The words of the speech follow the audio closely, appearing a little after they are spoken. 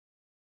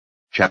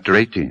Chapter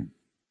 18.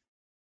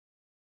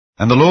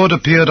 And the Lord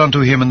appeared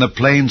unto him in the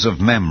plains of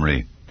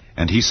Mamre,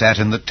 and he sat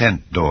in the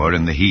tent door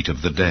in the heat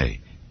of the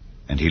day.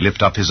 And he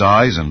lifted up his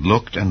eyes, and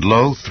looked, and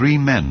lo, 3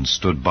 men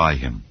stood by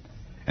him.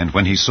 And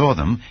when he saw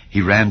them,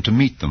 he ran to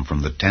meet them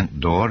from the tent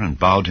door, and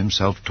bowed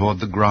himself toward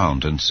the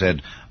ground, and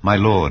said, My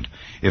Lord,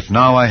 if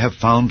now I have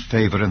found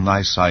favor in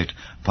thy sight,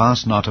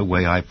 pass not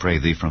away, I pray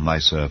thee, from thy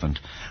servant.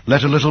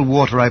 Let a little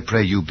water, I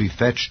pray you, be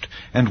fetched,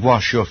 and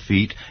wash your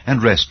feet,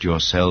 and rest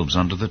yourselves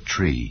under the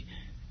tree.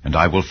 And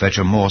I will fetch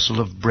a morsel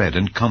of bread,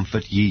 and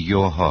comfort ye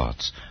your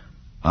hearts.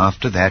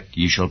 After that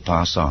ye shall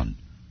pass on,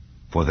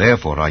 for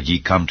therefore are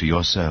ye come to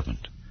your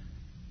servant.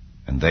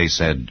 And they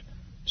said,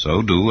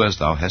 So do as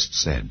thou hast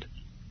said.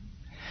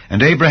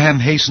 And Abraham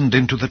hastened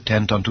into the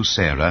tent unto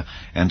Sarah,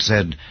 and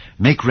said,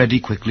 Make ready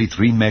quickly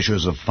 3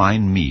 measures of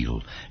fine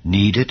meal,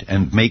 knead it,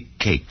 and make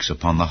cakes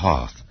upon the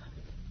hearth.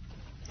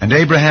 And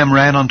Abraham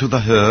ran unto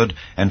the herd,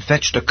 and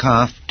fetched a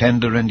calf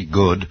tender and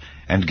good,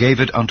 and gave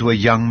it unto a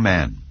young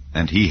man,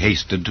 and he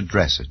hasted to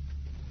dress it.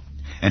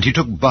 And he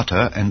took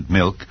butter and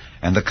milk,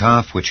 and the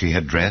calf which he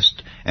had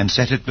dressed, and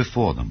set it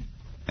before them.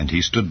 And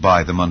he stood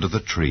by them under the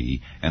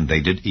tree, and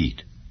they did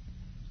eat.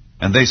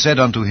 And they said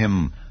unto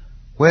him,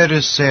 Where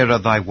is Sarah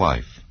thy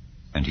wife?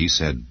 And he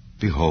said,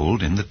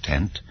 Behold, in the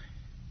tent.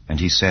 And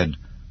he said,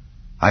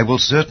 I will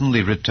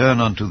certainly return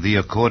unto thee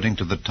according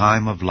to the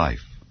time of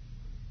life.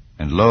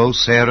 And lo,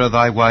 Sarah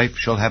thy wife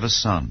shall have a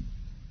son.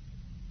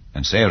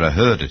 And Sarah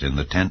heard it in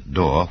the tent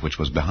door which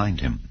was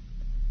behind him.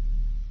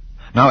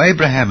 Now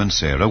Abraham and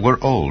Sarah were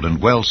old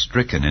and well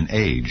stricken in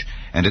age,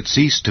 and it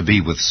ceased to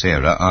be with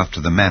Sarah after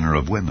the manner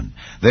of women.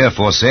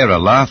 Therefore Sarah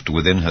laughed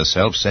within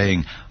herself,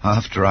 saying,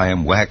 After I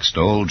am waxed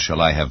old shall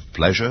I have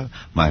pleasure,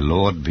 my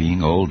Lord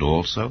being old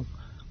also?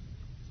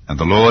 And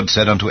the Lord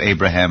said unto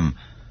Abraham,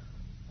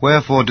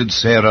 Wherefore did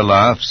Sarah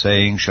laugh,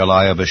 saying, Shall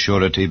I of a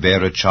surety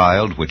bear a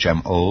child which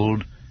am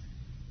old?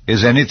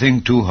 Is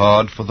anything too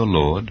hard for the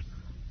Lord?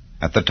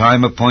 At the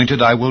time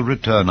appointed I will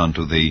return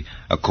unto thee,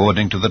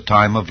 according to the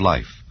time of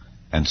life,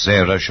 and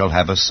Sarah shall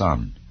have a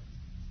son.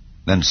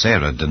 Then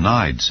Sarah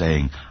denied,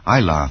 saying, I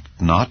laughed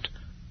not,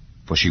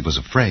 for she was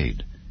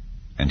afraid.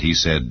 And he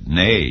said,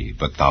 Nay,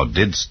 but thou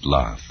didst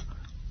laugh.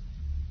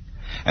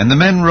 And the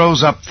men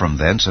rose up from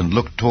thence, and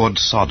looked toward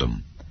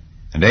Sodom.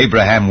 And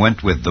Abraham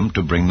went with them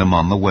to bring them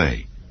on the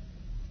way.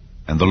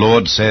 And the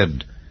Lord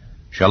said,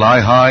 Shall I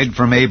hide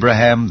from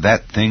Abraham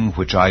that thing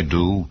which I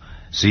do,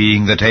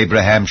 seeing that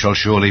Abraham shall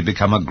surely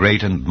become a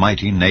great and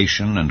mighty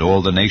nation, and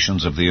all the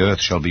nations of the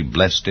earth shall be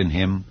blessed in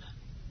him?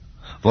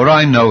 For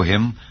I know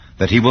him,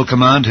 that he will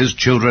command his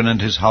children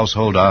and his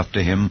household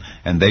after him,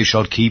 and they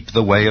shall keep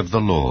the way of the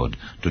Lord,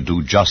 to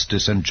do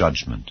justice and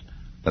judgment,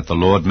 that the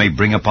Lord may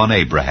bring upon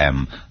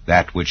Abraham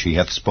that which he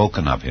hath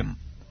spoken of him.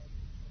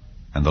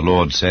 And the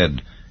Lord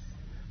said,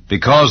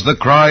 Because the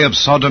cry of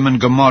Sodom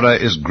and Gomorrah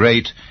is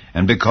great,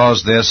 and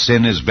because their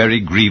sin is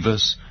very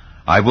grievous,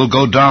 I will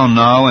go down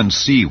now and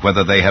see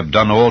whether they have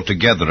done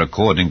altogether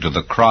according to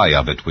the cry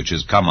of it which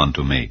is come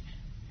unto me.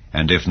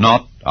 And if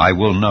not, I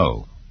will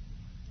know.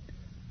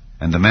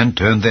 And the men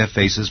turned their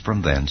faces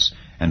from thence,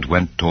 and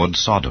went toward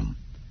Sodom.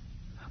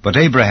 But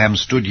Abraham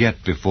stood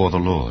yet before the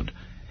Lord.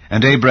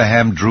 And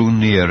Abraham drew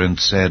near, and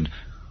said,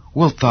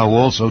 Wilt thou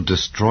also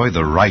destroy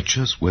the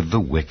righteous with the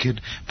wicked?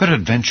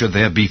 Peradventure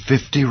there be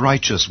 50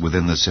 righteous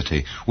within the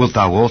city. Wilt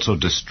thou also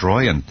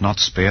destroy, and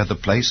not spare the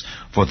place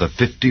for the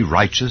 50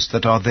 righteous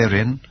that are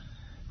therein?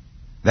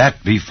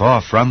 That be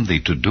far from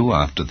thee to do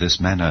after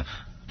this manner,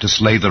 to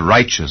slay the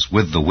righteous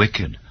with the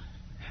wicked,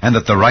 and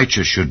that the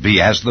righteous should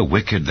be as the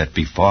wicked that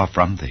be far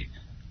from thee.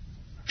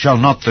 Shall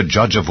not the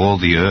judge of all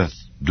the earth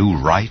do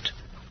right?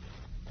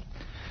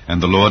 And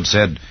the Lord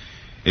said,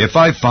 If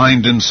I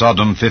find in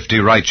Sodom 50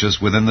 righteous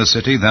within the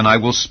city, then I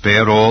will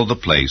spare all the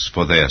place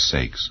for their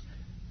sakes.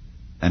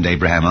 And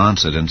Abraham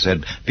answered and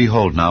said,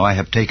 Behold, now I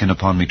have taken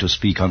upon me to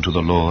speak unto the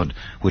Lord,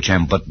 which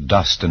am but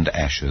dust and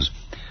ashes.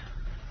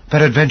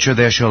 Peradventure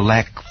there shall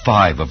lack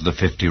 5 of the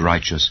 50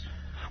 righteous.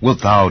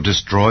 Wilt thou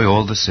destroy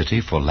all the city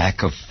for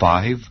lack of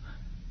 5?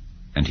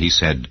 And he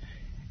said,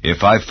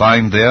 If I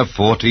find there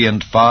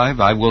 45,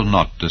 I will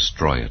not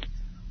destroy it.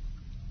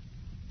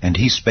 And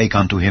he spake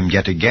unto him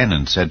yet again,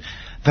 and said,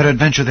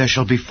 Peradventure there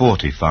shall be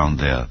 40 found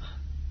there.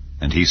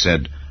 And he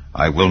said,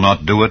 I will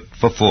not do it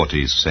for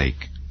 40's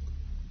sake.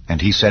 And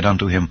he said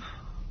unto him,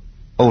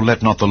 O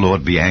let not the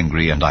Lord be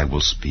angry, and I will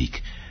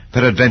speak.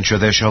 Peradventure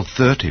there shall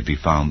 30 be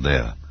found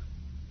there.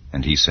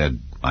 And he said,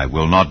 I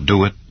will not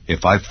do it,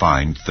 if I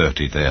find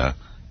 30 there.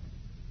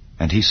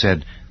 And he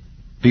said,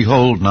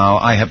 Behold, now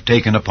I have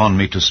taken upon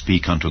me to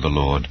speak unto the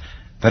Lord.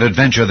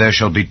 Peradventure there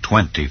shall be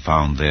 20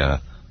 found there.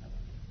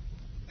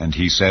 And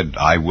he said,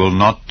 I will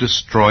not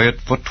destroy it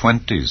for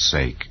 20's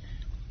sake.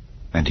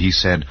 And he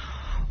said,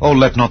 O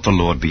let not the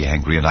Lord be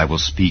angry, and I will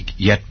speak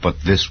yet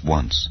but this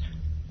once.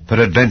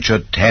 Peradventure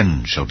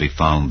 10 shall be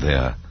found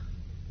there.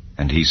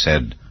 And he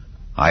said,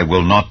 I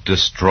will not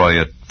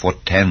destroy it for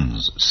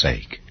 10's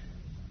sake.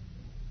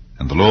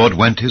 And the Lord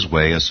went his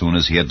way as soon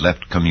as he had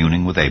left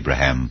communing with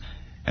Abraham,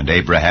 and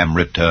Abraham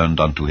returned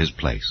unto his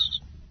place.